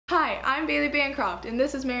Hi, I'm Bailey Bancroft, and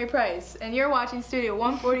this is Mary Price, and you're watching Studio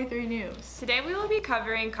 143 News. Today we will be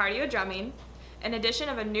covering cardio drumming, an addition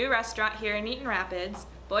of a new restaurant here in Eaton Rapids,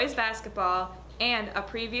 boys basketball, and a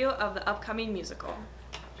preview of the upcoming musical.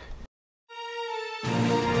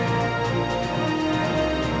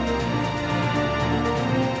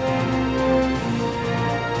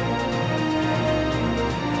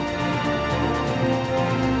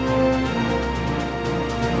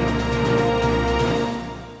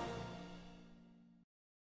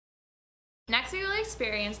 Next, we will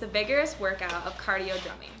experience the vigorous workout of cardio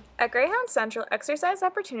drumming. At Greyhound Central, exercise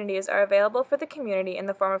opportunities are available for the community in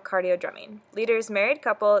the form of cardio drumming. Leaders married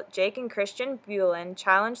couple Jake and Christian Bulin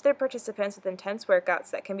challenge their participants with intense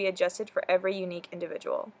workouts that can be adjusted for every unique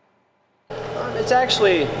individual. It's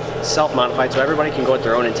actually self-modified, so everybody can go at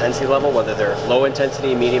their own intensity level, whether they're low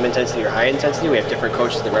intensity, medium intensity, or high intensity. We have different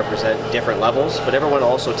coaches that represent different levels, but everyone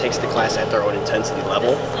also takes the class at their own intensity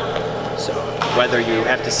level. So whether you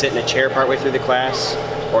have to sit in a chair partway through the class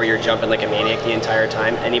or you're jumping like a maniac the entire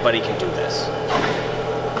time, anybody can do this.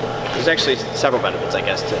 There's actually several benefits, I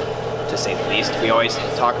guess, to say the least. We always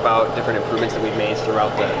talk about different improvements that we've made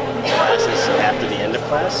throughout the classes after the end of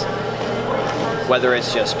class. Whether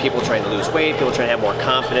it's just people trying to lose weight, people trying to have more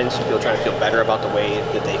confidence, people trying to feel better about the way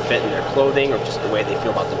that they fit in their clothing or just the way they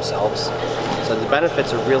feel about themselves. So the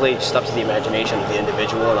benefits are really just up to the imagination of the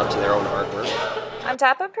individual and up to their own artwork. On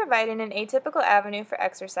top of providing an atypical avenue for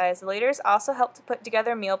exercise, the leaders also help to put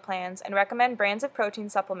together meal plans and recommend brands of protein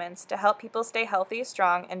supplements to help people stay healthy,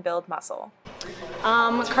 strong, and build muscle.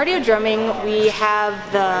 Cardio drumming, we have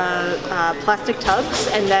the plastic tubs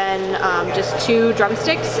and then just 2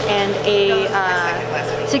 drumsticks and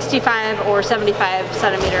a 65 or 75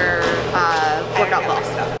 centimeter workout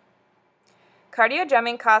ball. Cardio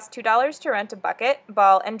drumming costs $2 to rent a bucket,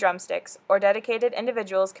 ball, and drumsticks, or dedicated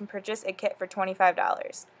individuals can purchase a kit for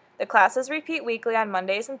 $25. The classes repeat weekly on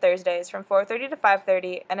Mondays and Thursdays from 4:30 to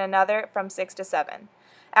 5:30 and another from 6 to 7.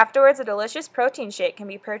 Afterwards, a delicious protein shake can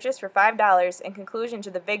be purchased for $5 in conclusion to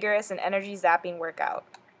the vigorous and energy-zapping workout.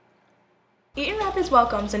 Eaton Rapids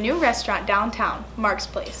welcomes a new restaurant downtown, Mark's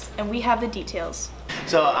Place, and we have the details.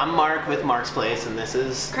 So I'm Mark with Mark's Place, and this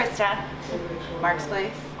is Krista, Mark's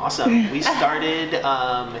Place. Awesome. We started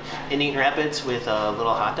in Eaton Rapids with a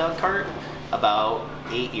little hot dog cart about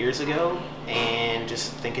 8 years ago, and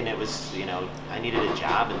just thinking it was, I needed a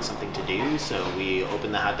job and something to do, so we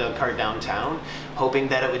opened the hot dog cart downtown, hoping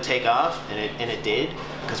that it would take off, and it did,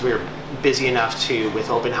 because we were busy enough to, with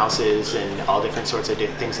open houses and all different sorts of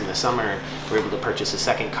things in the summer, we were able to purchase a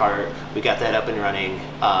second cart. We got that up and running.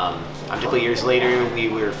 A couple of years later, we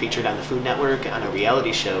were featured on the Food Network on a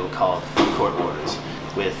reality show called Food Court Wars,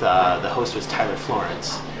 with the host was Tyler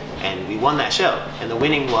Florence. And we won that show, and the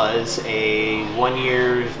winning was a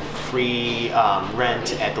 1-year free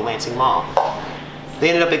rent at the Lansing Mall. They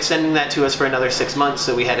ended up extending that to us for another 6 months,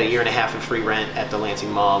 so we had a 1.5 years of free rent at the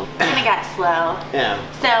Lansing Mall. Then it got slow. Yeah.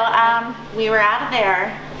 So we were out of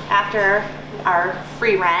there after our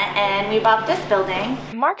free rent, and we bought this building.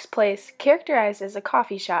 Mark's Place, characterized as a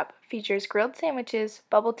coffee shop, features grilled sandwiches,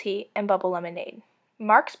 bubble tea, and bubble lemonade.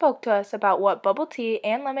 Mark spoke to us about what bubble tea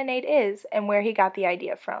and lemonade is and where he got the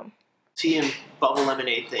idea from. Tea and bubble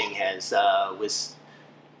lemonade thing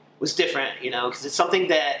was different, because it's something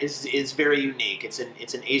that is very unique. It's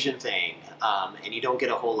an Asian thing, and you don't get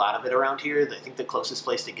a whole lot of it around here. I think the closest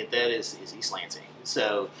place to get that is East Lansing.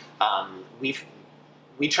 So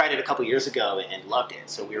we tried it a couple years ago and loved it.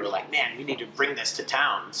 So we were like, man, we need to bring this to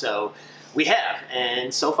town. So we have,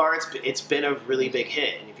 and so far it's been a really big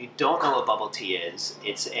hit. And if you don't know what bubble tea is,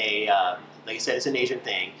 it's like I said, it's an Asian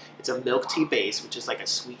thing. It's a milk tea base, which is like a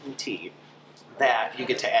sweetened tea that you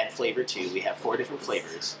get to add flavor to. We have 4 different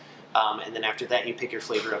flavors, and then after that you pick your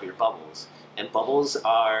flavor of your bubbles. And bubbles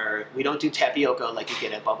are, we don't do tapioca like you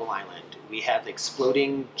get at Bubble Island. We have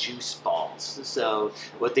exploding juice balls. So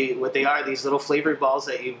what they are, these little flavored balls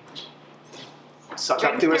that you suck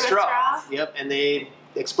up through a straw. Yep, and they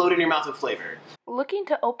explode in your mouth with flavor. Looking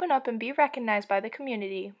to open up and be recognized by the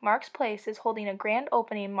community, Mark's Place is holding a grand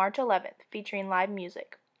opening March 11th featuring live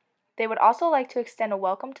music. They would also like to extend a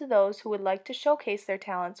welcome to those who would like to showcase their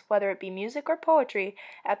talents, whether it be music or poetry,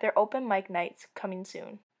 at their open mic nights coming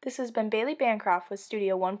soon. This has been Bailey Bancroft with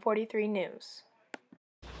Studio 143 News.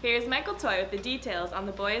 Here's Michael Toy with the details on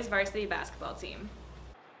the boys varsity basketball team.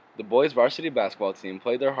 The boys varsity basketball team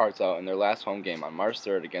played their hearts out in their last home game on March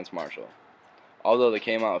 3rd against Marshall. Although they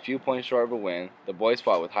came out a few points short of a win, the boys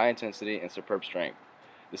fought with high intensity and superb strength.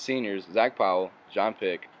 The seniors, Zach Powell, John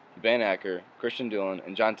Pick, Van Acker, Christian Doolan,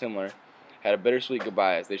 and John Timler had a bittersweet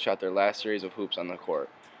goodbye as they shot their last series of hoops on the court,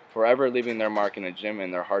 forever leaving their mark in the gym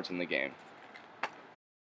and their hearts in the game.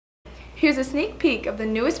 Here's a sneak peek of the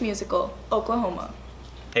newest musical, Oklahoma.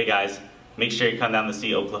 Hey guys, make sure you come down to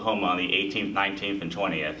see Oklahoma on the 18th, 19th, and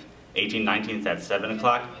 20th. 18th, 19th at 7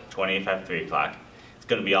 o'clock, 20th at 3 o'clock. It's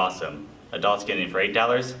going to be awesome. Adults get in for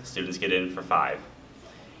 $8, students get in for $5.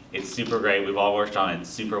 It's super great. We've all worked on it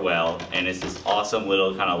super well, and it's this awesome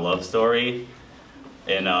little kind of love story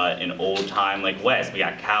in old time like West. We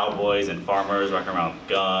got cowboys and farmers walking around with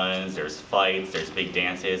guns, there's fights, there's big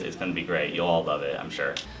dances. It's going to be great. You'll all love it, I'm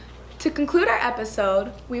sure. To conclude our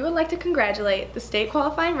episode, we would like to congratulate the state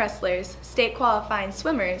qualifying wrestlers, state qualifying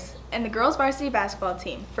swimmers, and the girls varsity basketball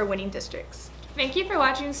team for winning districts. Thank you for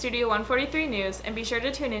watching Studio 143 News, and be sure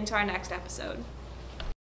to tune in to our next episode.